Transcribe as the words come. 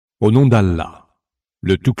Au nom d'Allah,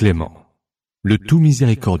 le tout clément, le tout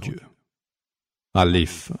miséricordieux.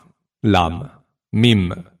 Alif, Lam,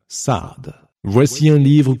 Mim, Saad. Voici un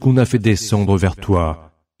livre qu'on a fait descendre vers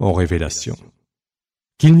toi en révélation.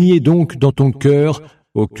 Qu'il n'y ait donc dans ton cœur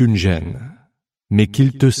aucune gêne, mais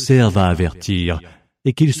qu'il te serve à avertir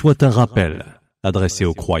et qu'il soit un rappel adressé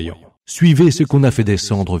aux croyants. Suivez ce qu'on a fait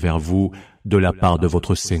descendre vers vous de la part de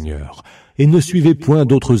votre Seigneur, et ne suivez point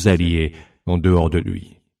d'autres alliés en dehors de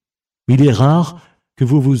lui. Il est rare que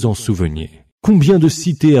vous vous en souveniez. Combien de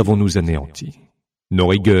cités avons-nous anéanties? Nos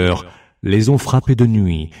rigueurs les ont frappés de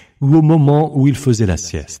nuit ou au moment où ils faisaient la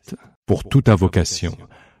sieste. Pour toute invocation,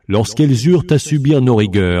 lorsqu'elles eurent à subir nos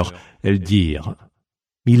rigueurs, elles dirent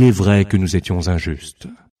 « Il est vrai que nous étions injustes.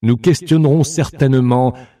 Nous questionnerons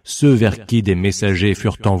certainement ceux vers qui des messagers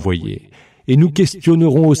furent envoyés, et nous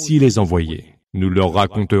questionnerons aussi les envoyés. Nous leur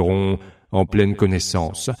raconterons, en pleine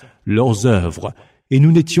connaissance, leurs œuvres, et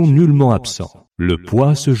nous n'étions nullement absents. Le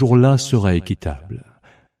poids ce jour-là sera équitable.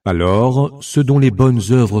 Alors, ceux dont les bonnes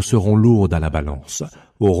œuvres seront lourdes à la balance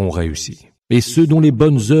auront réussi, et ceux dont les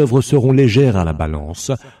bonnes œuvres seront légères à la balance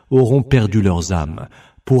auront perdu leurs âmes,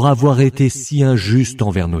 pour avoir été si injustes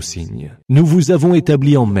envers nos signes. Nous vous avons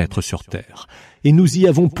établis en maîtres sur terre, et nous y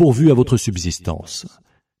avons pourvu à votre subsistance.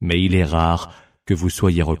 Mais il est rare que vous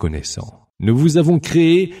soyez reconnaissants. Nous vous avons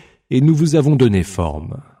créé et nous vous avons donné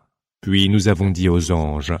forme. Puis nous avons dit aux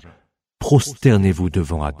anges, « Prosternez-vous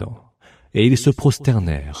devant Adam. » Et ils se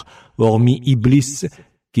prosternèrent, hormis Iblis,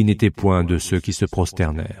 qui n'était point de ceux qui se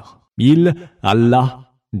prosternèrent. Il,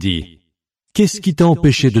 Allah, dit, « Qu'est-ce qui t'a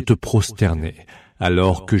empêché de te prosterner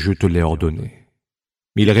alors que je te l'ai ordonné ?»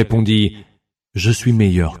 Il répondit, « Je suis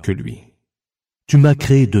meilleur que lui. Tu m'as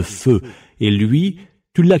créé de feu, et lui,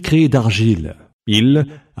 tu l'as créé d'argile. » Il,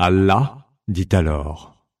 Allah, dit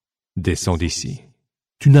alors, « Descends d'ici.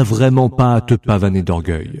 Tu n'as vraiment pas à te pavaner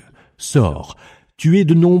d'orgueil. Sors, tu es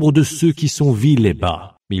de nombre de ceux qui sont vils et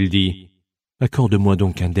bas. » Il dit, « Accorde-moi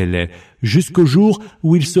donc un délai, jusqu'au jour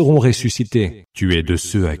où ils seront ressuscités. » Tu es de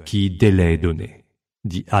ceux à qui délai est donné.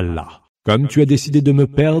 Dit Allah, « Comme tu as décidé de me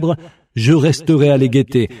perdre, je resterai à les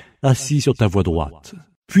guetter, assis sur ta voie droite.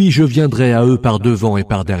 Puis je viendrai à eux par devant et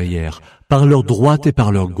par derrière, par leur droite et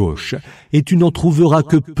par leur gauche, et tu n'en trouveras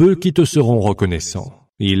que peu qui te seront reconnaissants. »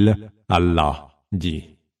 Il, Allah, dit,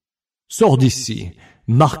 « Sors d'ici,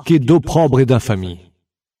 marqué d'opprobre et d'infamie.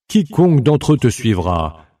 Quiconque d'entre eux te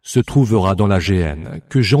suivra se trouvera dans la géhenne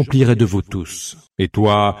que j'emplirai de vous tous. Et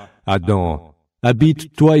toi, Adam,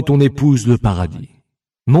 habite toi et ton épouse le paradis.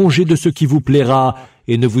 Mangez de ce qui vous plaira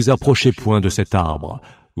et ne vous approchez point de cet arbre,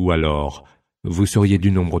 ou alors vous seriez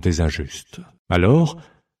du nombre des injustes. » Alors,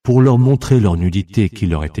 pour leur montrer leur nudité qui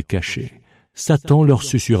leur était cachée, Satan leur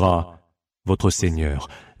susurra, « Votre Seigneur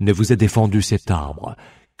ne vous a défendu cet arbre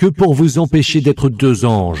que pour vous empêcher d'être deux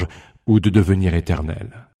anges ou de devenir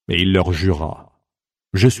éternels. » Et il leur jura,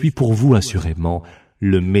 « Je suis pour vous assurément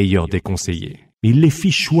le meilleur des conseillers. » Il les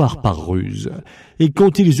fit choir par ruse, et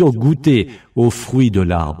quand ils eurent goûté aux fruits de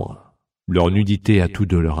l'arbre, leur nudité à tous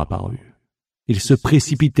deux leur apparut. Ils se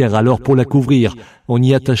précipitèrent alors pour la couvrir en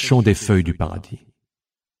y attachant des feuilles du paradis.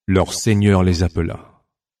 Leur Seigneur les appela.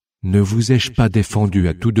 « Ne vous ai-je pas défendu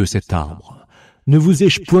à tous deux cet arbre ? Ne vous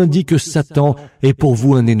ai-je point dit que Satan est pour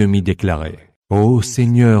vous un ennemi déclaré ? » « Ô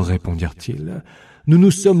Seigneur, répondirent-ils, nous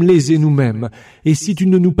nous sommes lésés nous-mêmes, et si tu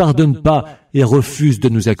ne nous pardonnes pas et refuses de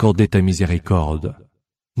nous accorder ta miséricorde,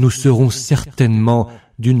 nous serons certainement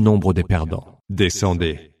du nombre des perdants. » «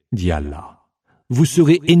 Descendez, dit Allah. Vous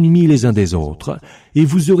serez ennemis les uns des autres, et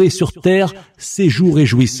vous aurez sur terre séjour et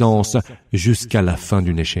jouissance jusqu'à la fin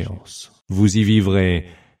d'une échéance. Vous y vivrez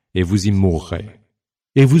et vous y mourrez,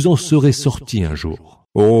 et vous en serez sortis un jour.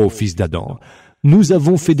 Ô fils d'Adam, nous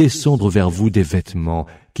avons fait descendre vers vous des vêtements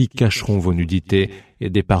qui cacheront vos nudités et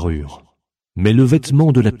des parures. Mais le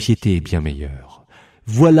vêtement de la piété est bien meilleur.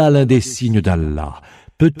 Voilà l'un des signes d'Allah.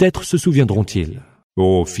 Peut-être se souviendront-ils.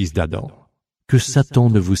 Ô fils d'Adam, que Satan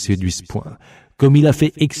ne vous séduise point, comme il a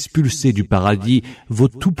fait expulser du paradis vos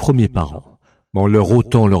tout premiers parents, en leur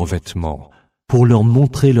ôtant leurs vêtements, pour leur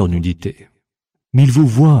montrer leur nudité. Mais il vous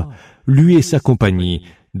voit, lui et sa compagnie,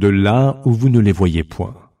 de là où vous ne les voyez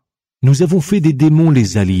point. Nous avons fait des démons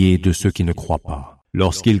les alliés de ceux qui ne croient pas.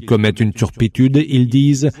 Lorsqu'ils commettent une turpitude, ils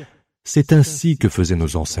disent « C'est ainsi que faisaient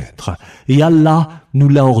nos ancêtres, et Allah nous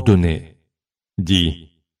l'a ordonné. » Dis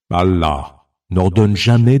 « Allah n'ordonne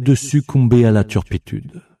jamais de succomber à la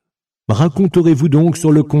turpitude. » Raconterez-vous donc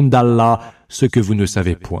sur le compte d'Allah ce que vous ne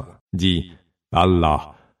savez point. Dis «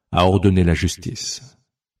 Allah a ordonné la justice. »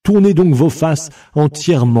 Tournez donc vos faces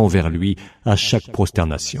entièrement vers lui à chaque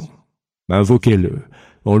prosternation. Invoquez-le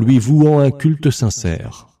en lui vouant un culte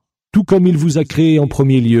sincère. Tout comme il vous a créé en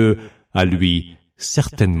premier lieu, à lui,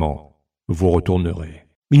 certainement, vous retournerez.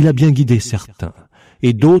 Il a bien guidé certains,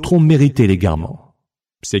 et d'autres ont mérité l'égarement.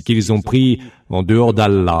 C'est qu'ils ont pris, en dehors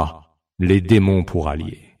d'Allah, les démons pour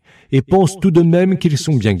alliés, et pensent tout de même qu'ils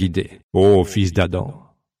sont bien guidés. Ô fils d'Adam,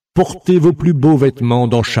 portez vos plus beaux vêtements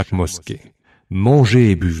dans chaque mosquée.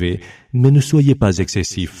 Mangez et buvez, mais ne soyez pas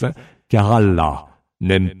excessifs, car Allah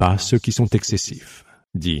n'aime pas ceux qui sont excessifs.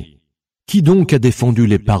 Dis, qui donc a défendu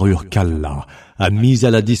les parures qu'Allah a mises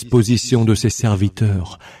à la disposition de ses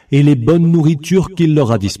serviteurs et les bonnes nourritures qu'il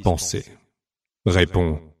leur a dispensées?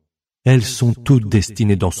 Réponds, elles sont toutes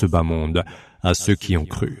destinées dans ce bas monde à ceux qui ont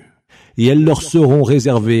cru, et elles leur seront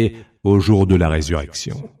réservées au jour de la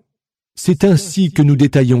résurrection. C'est ainsi que nous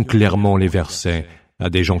détaillons clairement les versets à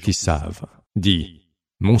des gens qui savent. Dis,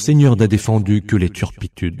 mon Seigneur n'a défendu que les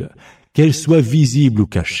turpitudes, qu'elles soient visibles ou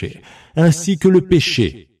cachées, ainsi que le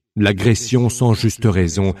péché, l'agression sans juste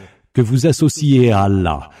raison, que vous associez à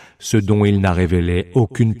Allah, ce dont il n'a révélé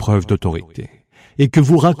aucune preuve d'autorité, et que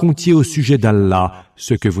vous racontiez au sujet d'Allah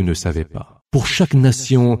ce que vous ne savez pas. Pour chaque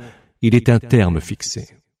nation, il est un terme fixé.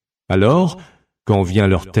 Alors, quand vient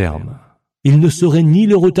leur terme, il ne saurait ni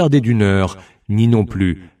le retarder d'une heure, ni non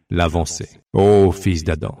plus l'avancer. Ô fils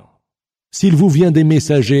d'Adam, s'il vous vient des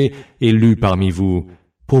messagers élus parmi vous,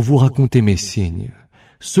 pour vous raconter mes signes,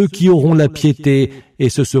 ceux qui auront la piété et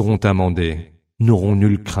se seront amendés, n'auront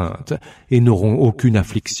nulle crainte et n'auront aucune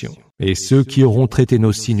affliction. Et ceux qui auront traité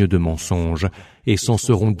nos signes de mensonges et s'en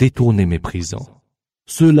seront détournés méprisants,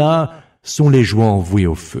 ceux-là sont les joints envoués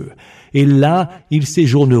au feu, et là ils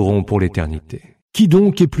séjourneront pour l'éternité. Qui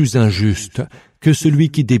donc est plus injuste que celui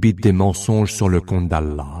qui débite des mensonges sur le compte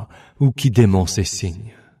d'Allah ou qui dément ses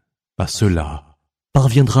signes? À ceux-là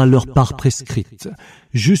parviendra leur part prescrite,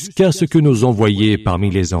 jusqu'à ce que nos envoyés parmi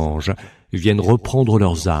les anges viennent reprendre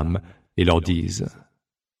leurs âmes et leur disent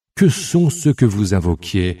 « Que sont ceux que vous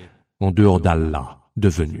invoquiez en dehors d'Allah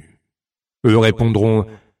devenus ?» Eux répondront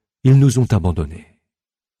 « Ils nous ont abandonnés. »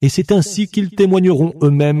 Et c'est ainsi qu'ils témoigneront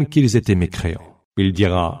eux-mêmes qu'ils étaient mécréants. Il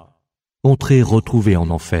dira « Entrez retrouvez en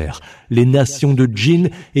enfer les nations de djinns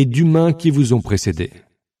et d'humains qui vous ont précédés. »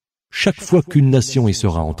 Chaque fois qu'une nation y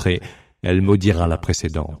sera entrée, elle maudira la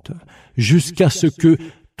précédente, jusqu'à ce que,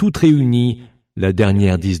 toutes réunies, la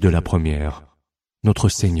dernière dise de la première « Notre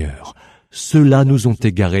Seigneur, ceux-là nous ont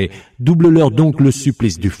égarés, double-leur donc le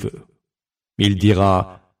supplice du feu. » Il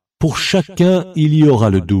dira « Pour chacun il y aura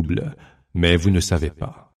le double, mais vous ne savez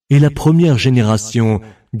pas. » Et la première génération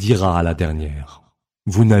dira à la dernière «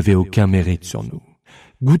 Vous n'avez aucun mérite sur nous.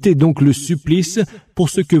 Goûtez donc le supplice pour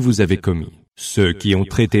ce que vous avez commis. » Ceux qui ont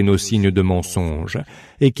traité nos signes de mensonges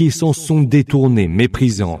et qui s'en sont détournés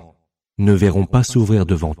méprisants ne verront pas s'ouvrir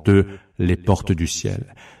devant eux les portes du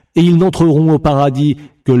ciel, et ils n'entreront au paradis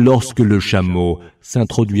que lorsque le chameau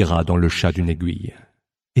s'introduira dans le chat d'une aiguille.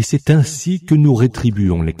 Et c'est ainsi que nous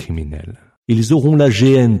rétribuons les criminels. Ils auront la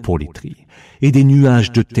géhenne pour literie et des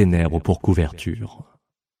nuages de ténèbres pour couverture.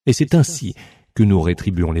 Et c'est ainsi que nous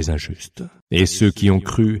rétribuons les injustes. Et ceux qui ont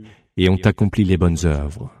cru et ont accompli les bonnes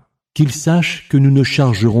œuvres, qu'ils sachent que nous ne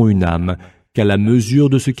chargerons une âme qu'à la mesure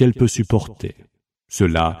de ce qu'elle peut supporter.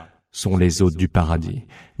 Ceux-là sont les hôtes du paradis,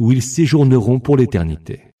 où ils séjourneront pour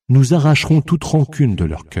l'éternité. Nous arracherons toute rancune de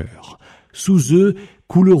leur cœur. Sous eux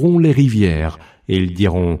couleront les rivières, et ils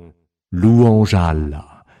diront « Louange à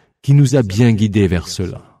Allah, qui nous a bien guidés vers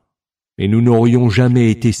cela. » Et nous n'aurions jamais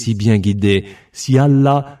été si bien guidés si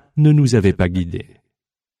Allah ne nous avait pas guidés.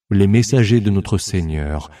 Les messagers de notre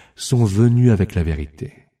Seigneur sont venus avec la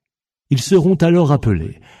vérité. Ils seront alors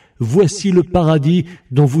appelés « Voici le paradis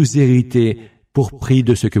dont vous héritez pour prix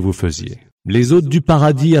de ce que vous faisiez. » Les hôtes du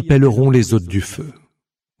paradis appelleront les hôtes du feu.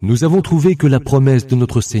 « Nous avons trouvé que la promesse de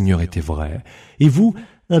notre Seigneur était vraie. Et vous,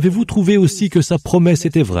 avez-vous trouvé aussi que sa promesse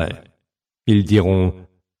était vraie ?» Ils diront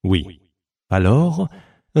 « Oui. » Alors,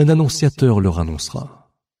 un annonciateur leur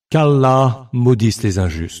annoncera « Qu'Allah maudisse les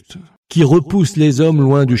injustes, qui repoussent les hommes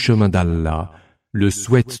loin du chemin d'Allah, le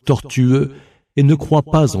souhaitent tortueux, et ne croient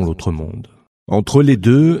pas en l'autre monde. Entre les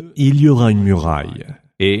deux, il y aura une muraille,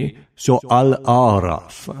 et sur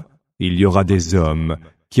Al-A'raf, il y aura des hommes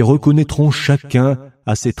qui reconnaîtront chacun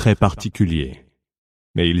à ses traits particuliers.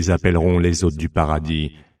 Mais ils appelleront les hôtes du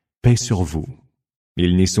paradis « Paix sur vous ».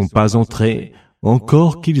 Ils n'y sont pas entrés,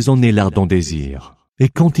 encore qu'ils en aient l'ardent désir. Et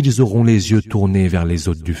quand ils auront les yeux tournés vers les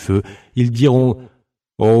hôtes du feu, ils diront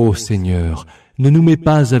 « Ô Seigneur, ne nous mets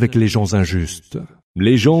pas avec les gens injustes. »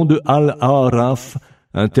 Les gens de Al-A'raf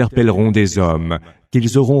interpelleront des hommes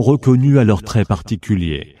qu'ils auront reconnus à leurs traits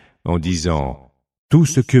particuliers, en disant « Tout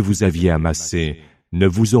ce que vous aviez amassé ne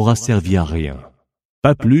vous aura servi à rien,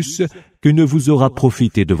 pas plus que ne vous aura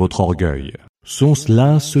profité de votre orgueil. » Sont-ce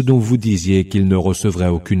là ceux dont vous disiez qu'ils ne recevraient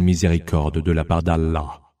aucune miséricorde de la part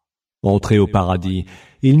d'Allah? Entrez au paradis,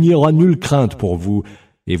 il n'y aura nulle crainte pour vous,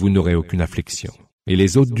 et vous n'aurez aucune affliction. Et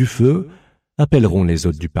les hôtes du feu appelleront les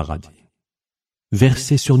hôtes du paradis.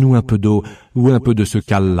 Versez sur nous un peu d'eau ou un peu de ce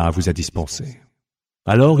qu'Allah vous a dispensé.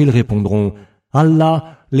 Alors ils répondront,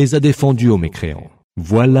 Allah les a défendus aux mécréants.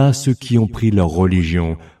 Voilà ceux qui ont pris leur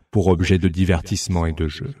religion pour objet de divertissement et de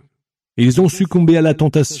jeu. Ils ont succombé à la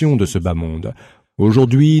tentation de ce bas monde.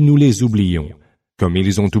 Aujourd'hui, nous les oublions, comme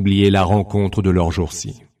ils ont oublié la rencontre de leur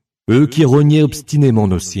jour-ci. Eux qui reniaient obstinément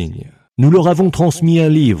nos signes, nous leur avons transmis un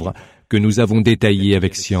livre que nous avons détaillé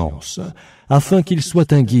avec science, afin qu'il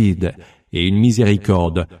soit un guide et une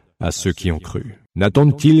miséricorde à ceux qui ont cru.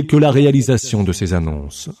 N'attendent-ils que la réalisation de ces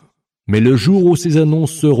annonces? Mais le jour où ces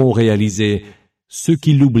annonces seront réalisées, ceux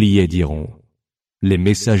qui l'oubliaient diront, les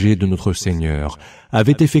messagers de notre Seigneur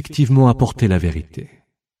avaient effectivement apporté la vérité.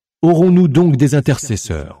 Aurons-nous donc des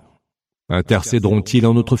intercesseurs? Intercéderont-ils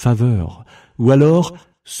en notre faveur? Ou alors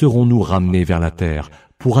serons-nous ramenés vers la terre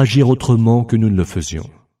pour agir autrement que nous ne le faisions?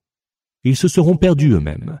 Ils se seront perdus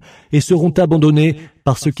eux-mêmes et seront abandonnés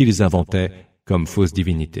par ce qu'ils inventaient comme fausse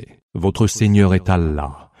divinité. Votre Seigneur est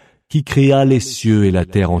Allah, qui créa les cieux et la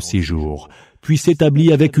terre en 6 jours, puis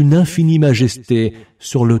s'établit avec une infinie majesté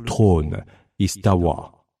sur le trône,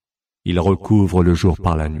 Istawa. Il recouvre le jour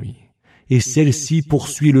par la nuit, et celle-ci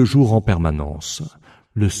poursuit le jour en permanence,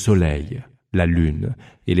 le soleil, la lune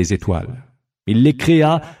et les étoiles. Il les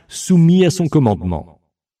créa soumis à son commandement.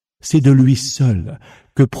 C'est de lui seul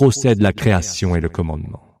que procèdent la création et le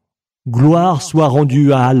commandement. Gloire soit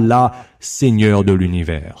rendue à Allah, Seigneur de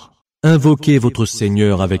l'univers. Invoquez votre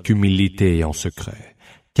Seigneur avec humilité et en secret,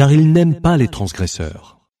 car il n'aime pas les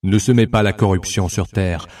transgresseurs. Ne semez pas la corruption sur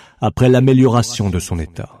terre après l'amélioration de son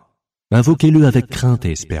état. Invoquez-le avec crainte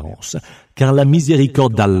et espérance, car la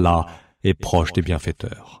miséricorde d'Allah est proche des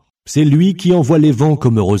bienfaiteurs. C'est lui qui envoie les vents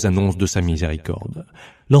comme heureuse annonce de sa miséricorde.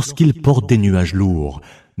 Lorsqu'il porte des nuages lourds,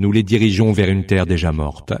 nous les dirigeons vers une terre déjà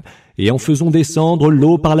morte, et en faisons descendre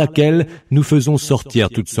l'eau par laquelle nous faisons sortir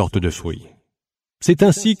toutes sortes de fruits. C'est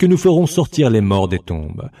ainsi que nous ferons sortir les morts des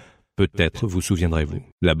tombes. Peut-être vous souviendrez-vous.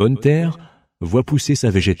 La bonne terre voit pousser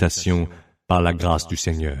sa végétation par la grâce du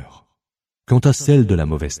Seigneur. Quant à celle de la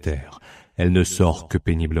mauvaise terre, elle ne sort que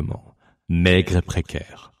péniblement, maigre et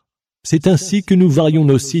précaire. C'est ainsi que nous varions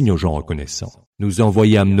nos signes aux gens reconnaissants. Nous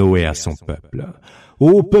envoyâmes Noé à son peuple. «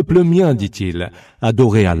 Ô peuple mien, dit-il,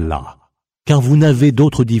 adorez Allah, car vous n'avez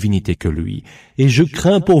d'autre divinité que lui, et je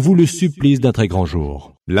crains pour vous le supplice d'un très grand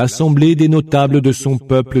jour. » L'assemblée des notables de son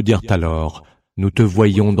peuple dirent alors, « Nous te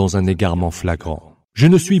voyons dans un égarement flagrant. »« Je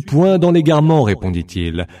ne suis point dans l'égarement,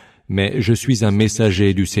 répondit-il, mais je suis un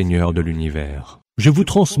messager du Seigneur de l'univers. Je vous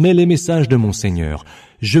transmets les messages de mon Seigneur,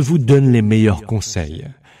 je vous donne les meilleurs conseils,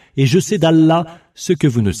 et je sais d'Allah ce que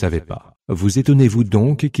vous ne savez pas. Vous étonnez-vous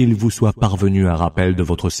donc qu'il vous soit parvenu un rappel de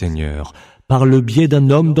votre Seigneur, par le biais d'un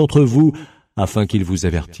homme d'entre vous, afin qu'il vous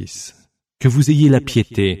avertisse, que vous ayez la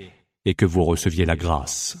piété et que vous receviez la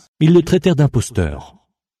grâce. » Ils le traitèrent d'imposteur.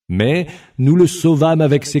 Mais nous le sauvâmes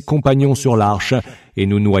avec ses compagnons sur l'arche, et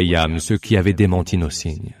nous noyâmes ceux qui avaient démenti nos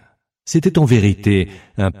signes. C'était en vérité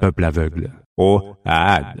un peuple aveugle. Ô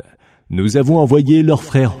Had, nous avons envoyé leur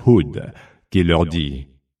frère Houd, qui leur dit,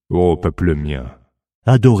 « Ô peuple mien,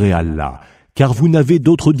 adorez Allah, car vous n'avez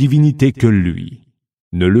d'autre divinité que lui.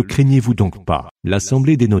 Ne le craignez-vous donc pas? »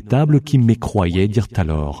 L'assemblée des notables qui mécroyaient dirent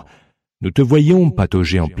alors, « Nous te voyons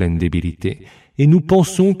patauger en pleine débilité, et nous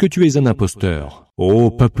pensons que tu es un imposteur. » «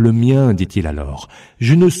 Ô peuple mien, dit-il alors,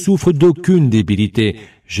 je ne souffre d'aucune débilité,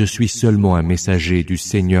 je suis seulement un messager du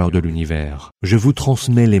Seigneur de l'univers. Je vous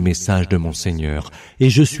transmets les messages de mon Seigneur,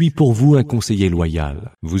 et je suis pour vous un conseiller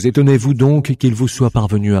loyal. Vous étonnez-vous donc qu'il vous soit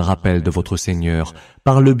parvenu un rappel de votre Seigneur,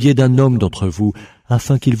 par le biais d'un homme d'entre vous,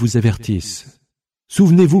 afin qu'il vous avertisse.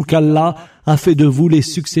 Souvenez-vous qu'Allah a fait de vous les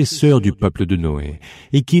successeurs du peuple de Noé,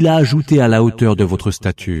 et qu'il a ajouté à la hauteur de votre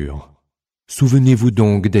stature. Souvenez-vous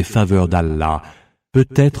donc des faveurs d'Allah,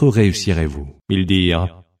 peut-être réussirez-vous. » Ils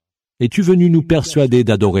dirent, « Es-tu venu nous persuader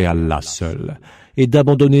d'adorer Allah seul, et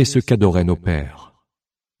d'abandonner ce qu'adoraient nos pères?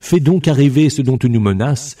 Fais donc arriver ce dont tu nous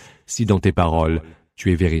menaces, si dans tes paroles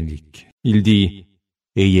tu es véridique. » Il dit,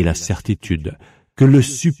 « Ayez la certitude que le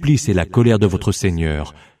supplice et la colère de votre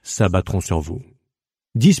Seigneur s'abattront sur vous.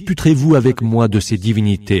 Disputerez-vous avec moi de ces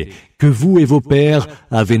divinités que vous et vos pères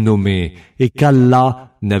avez nommées, et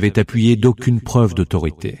qu'Allah n'avait appuyé d'aucune preuve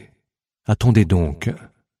d'autorité. Attendez donc,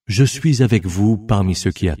 je suis avec vous parmi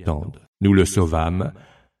ceux qui attendent. » Nous le sauvâmes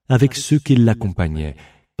avec ceux qui l'accompagnaient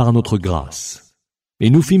par notre grâce.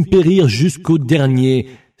 Et nous fîmes périr jusqu'au dernier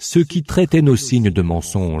ceux qui traitaient nos signes de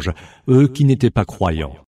mensonges, eux qui n'étaient pas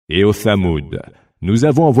croyants. Et aux Thamoud, nous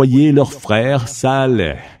avons envoyé leur frère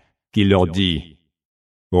Saleh, qui leur dit: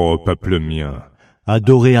 Ô peuple mien,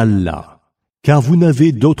 adorez Allah, car vous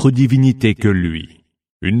n'avez d'autre divinité que lui.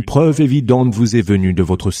 Une preuve évidente vous est venue de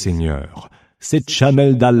votre Seigneur. Cette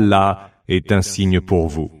chamelle d'Allah est un signe pour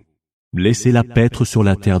vous. Laissez-la paître sur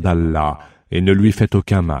la terre d'Allah et ne lui faites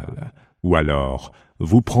aucun mal, ou alors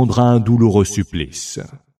vous prendra un douloureux supplice.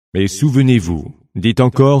 Et souvenez-vous, dit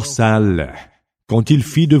encore Saleh, quand il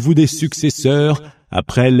fit de vous des successeurs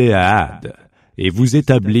après les Had, et vous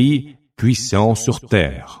établit puissants sur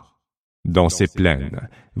terre. Dans ces plaines,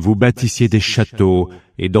 vous bâtissiez des châteaux,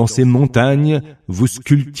 et dans ces montagnes, vous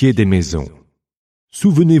sculptiez des maisons.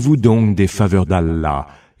 Souvenez-vous donc des faveurs d'Allah,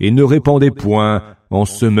 et ne répandez point, en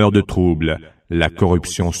semeur de troubles, la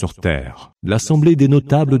corruption sur terre. L'assemblée des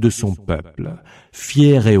notables de son peuple,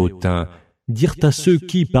 fiers et hautains, dirent à ceux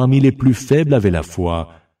qui, parmi les plus faibles, avaient la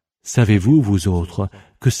foi: Savez-vous, vous autres,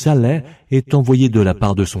 que Saleh est envoyé de la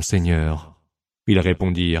part de son Seigneur? Ils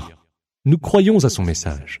répondirent: Nous croyons à son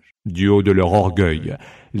message. Du haut de leur orgueil,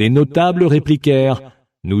 les notables répliquèrent: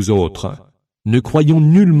 Nous autres, ne croyons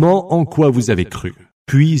nullement en quoi vous avez cru.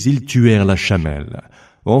 Puis ils tuèrent la chamelle,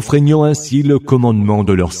 enfreignant ainsi le commandement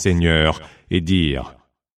de leur Seigneur, et dirent: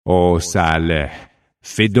 Ô Saleh,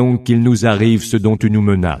 fais donc qu'il nous arrive ce dont tu nous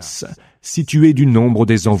menaces, si tu es du nombre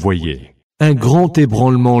des envoyés. Un grand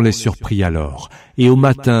ébranlement les surprit alors, et au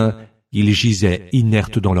matin, ils gisaient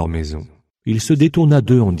inertes dans leur maison. Il se détourna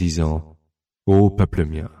d'eux en disant: Ô peuple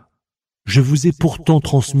mien, je vous ai pourtant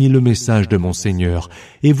transmis le message de mon Seigneur,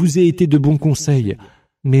 et vous ai été de bons conseils,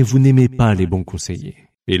 mais vous n'aimez pas les bons conseillers.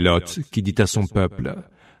 Et Lot, qui dit à son peuple: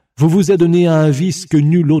 Vous vous adonnez à un vice que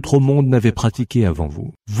nul autre au monde n'avait pratiqué avant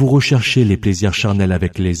vous. Vous recherchez les plaisirs charnels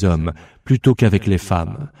avec les hommes, plutôt qu'avec les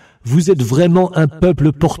femmes. Vous êtes vraiment un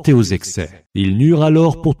peuple porté aux excès. Ils n'eurent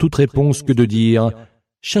alors pour toute réponse que de dire: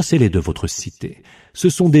 Chassez-les de votre cité. Ce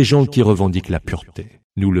sont des gens qui revendiquent la pureté.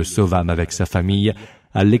 Nous le sauvâmes avec sa famille,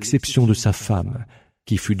 à l'exception de sa femme,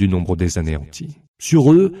 qui fut du nombre des anéantis.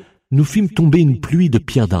 Sur eux, nous fîmes tomber une pluie de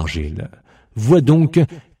pierres d'argile. Vois donc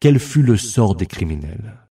quel fut le sort des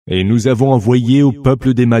criminels. Et nous avons envoyé au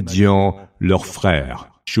peuple des Madians leur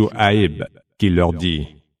frère, Shu'aib, qui leur dit: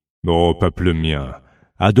 Ô peuple mien,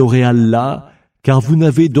 adorez Allah, car vous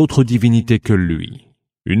n'avez d'autre divinité que lui.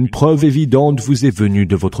 Une preuve évidente vous est venue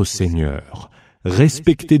de votre Seigneur.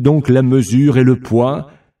 Respectez donc la mesure et le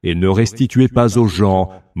poids, et ne restituez pas aux gens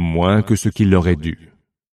moins que ce qu'il leur est dû.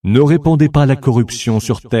 Ne répandez pas la corruption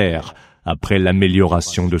sur terre après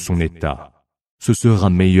l'amélioration de son état. Ce sera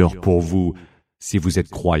meilleur pour vous si vous êtes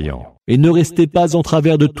croyants. Et ne restez pas en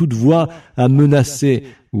travers de toute voie à menacer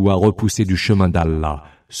ou à repousser du chemin d'Allah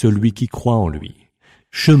celui qui croit en lui,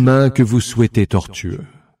 chemin que vous souhaitez tortueux.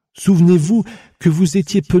 Souvenez-vous que vous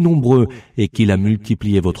étiez peu nombreux et qu'il a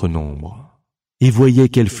multiplié votre nombre. Et voyez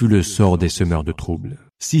quel fut le sort des semeurs de troubles.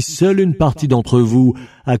 Si seule une partie d'entre vous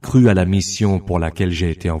a cru à la mission pour laquelle j'ai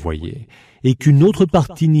été envoyé, et qu'une autre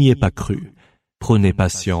partie n'y ait pas cru, prenez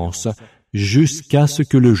patience jusqu'à ce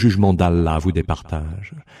que le jugement d'Allah vous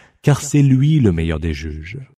départage, car c'est lui le meilleur des juges.